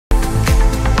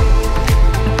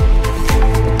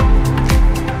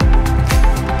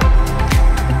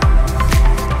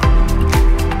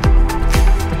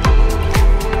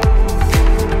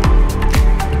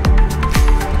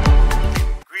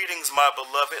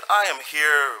it. I am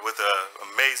here with an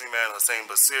amazing man, Hussein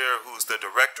Basir, who's the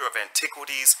Director of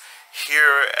Antiquities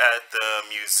here at the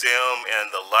Museum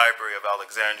and the Library of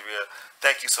Alexandria.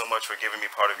 Thank you so much for giving me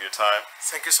part of your time.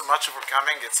 Thank you so much for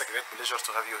coming. It's a great pleasure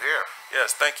to have you here.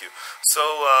 Yes, thank you. So,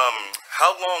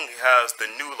 how long has the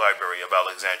new Library of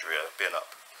Alexandria been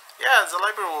up? Yeah, the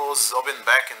library was opened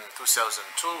back in 2002.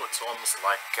 It's almost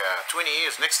like 20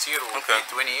 years. Next year will be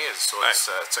 20 years. So nice.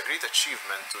 It's a great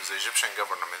achievement to the Egyptian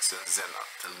government since then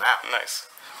till now. Nice.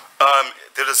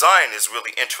 The design is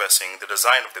really interesting. The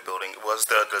design of the building. Was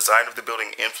the design of the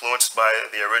building influenced by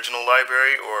the original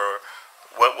library, or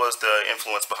what was the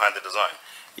influence behind the design?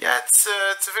 Yeah,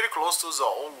 it's very close to the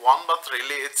old one, but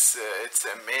really it's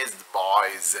amazed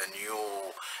by the new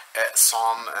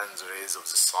sun and the rays of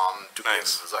the sun to give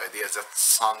the idea that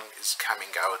sun is coming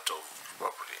out of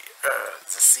probably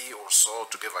the sea or so,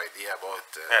 to give idea about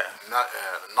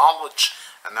knowledge,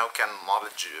 and how can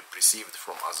knowledge be perceived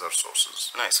from other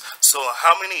sources. Nice. So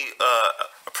how many,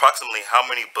 approximately how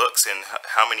many books and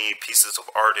how many pieces of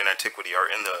art and antiquity are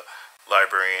in the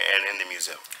library and in the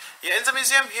museum? Yeah, in the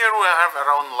museum here we have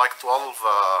around like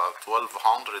 1,200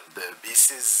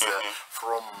 pieces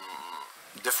from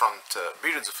different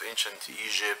periods of ancient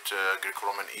Egypt,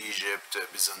 Greco-Roman Egypt,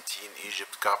 Byzantine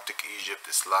Egypt, Coptic Egypt,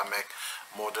 Islamic,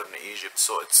 modern Egypt.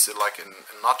 So it's like in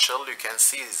a nutshell, you can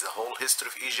see the whole history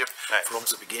of Egypt from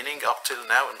the beginning up till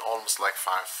now in almost like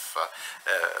 5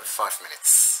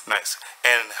 minutes. Nice.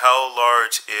 And how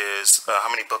large is, how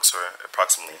many books are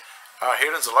approximately?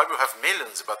 Here in the library we have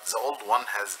millions, but the old one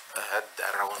has had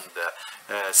around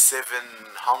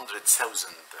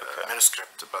 700,000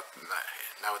 manuscripts, but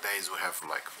nowadays we have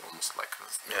like almost like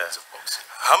millions of books.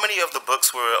 How many of the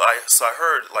books were, so I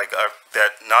heard like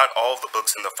that not all of the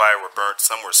books in the fire were burnt,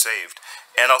 some were saved,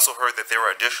 and also heard that there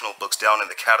were additional books down in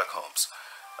the catacombs.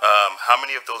 How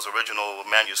many of those original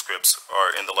manuscripts are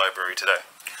in the library today?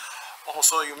 Oh,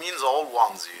 so you mean the old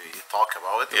ones you talk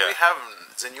about? Yeah. We have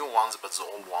the new ones, but the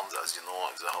old ones, as you know,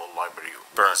 the whole library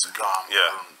burned, gone,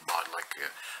 burned by like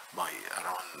by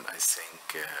around, I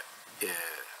think,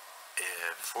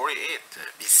 48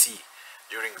 BC,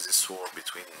 during this war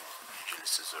between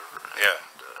Julius Caesar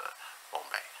and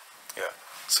Bombay. Yeah.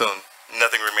 So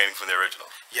nothing remaining from the original.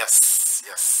 Yes,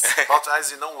 yes. But as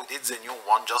you know, we did the new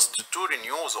one just to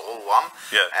renew the old one.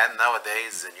 Yeah. And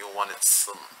nowadays the new one, it's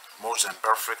more than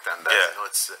perfect, and you know,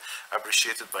 it's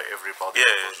appreciated by everybody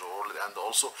across the world, and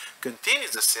also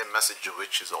continues the same message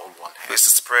which is the old one has. It's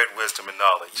to spread wisdom and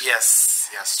knowledge.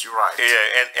 Yes, yes, you're right.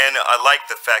 Yeah, and I like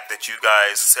the fact that you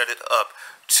guys set it up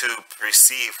to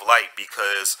receive light,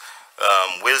 because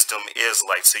wisdom is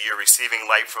light. So you're receiving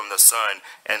light from the sun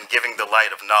and giving the light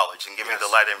of knowledge and giving the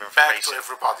light of information. Back to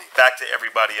everybody. Back to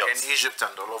everybody else. In Egypt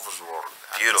and all over the world.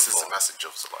 And Beautiful. This is the message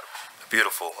of the library.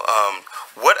 Beautiful.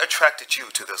 What attracted you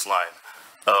to this line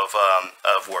of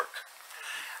work?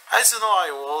 As you know,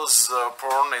 I was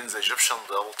born in the Egyptian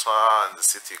Delta in the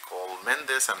city called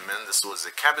Mendes, and Mendes was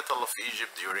the capital of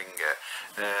Egypt during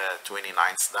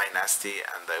 29th dynasty,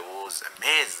 and I was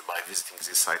amazed by visiting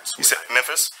these sites. You said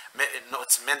Memphis? No,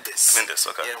 it's Mendes. Mendes,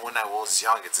 okay. Yeah, when I was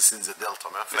young, it's in the Delta.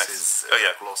 Memphis is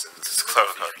close in the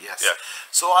Yes. Yeah.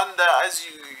 So, and as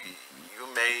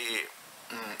you may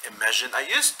imagine, I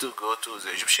used to go to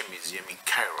the Egyptian Museum in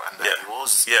Cairo, and I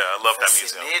was I love that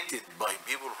museum. fascinated by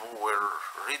people who were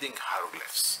reading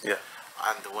hieroglyphs. Yeah.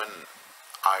 And when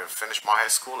I finished my high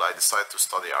school, I decided to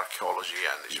study archaeology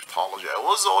and Egyptology. I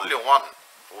was the only one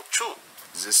who chose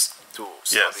this to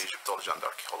study Egyptology and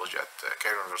archaeology at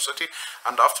Cairo University,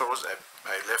 and afterwards I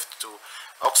left to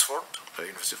Oxford, the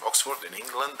University of Oxford in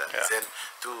England, and then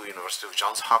to University of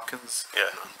Johns Hopkins in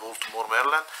Baltimore,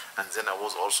 Maryland, and then I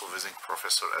was also visiting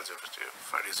professor at the University of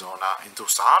Arizona in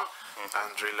Tucson,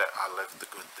 and really I lived the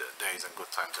good days and good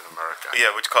times in America.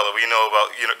 Yeah, which color we know about,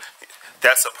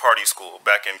 that's a party school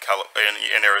back in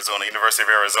Arizona, University of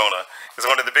Arizona. It's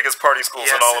one of the biggest party schools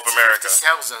in all of America.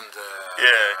 50,000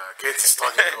 kids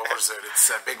studying over there. It's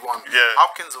a big one.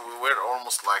 Hopkins, we were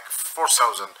almost like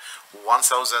 4,000,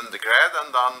 1,000 grad, and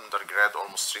undergrad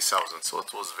almost 3,000. So it's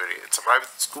a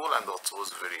private school, and it was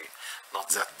very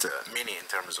not that many in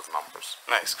terms of numbers.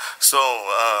 Nice. So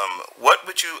what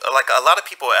would you, like a lot of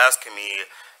people asking me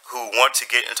who want to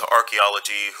get into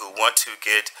archaeology, who want to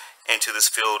get into this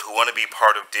field, who want to be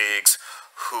part of digs,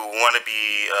 who want to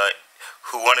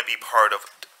be part of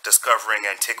discovering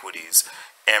antiquities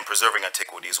and preserving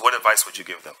antiquities, what advice would you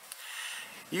give them?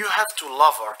 You have to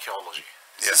love archaeology.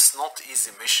 This is not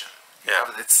easy mission.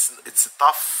 It's a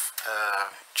tough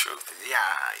truth. Yeah,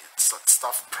 it's a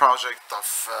tough project,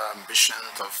 tough ambition,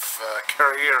 tough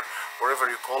career, whatever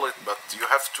you call it. But you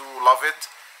have to love it,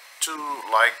 to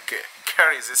like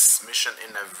carry this mission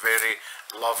in a very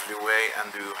lovely way,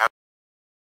 and you have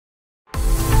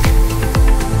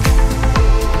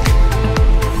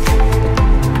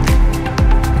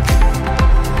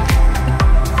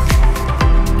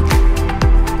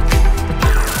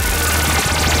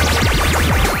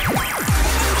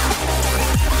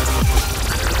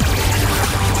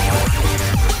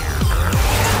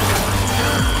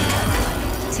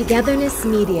Togetherness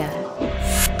Media.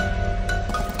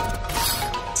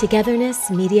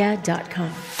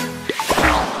 Togethernessmedia.com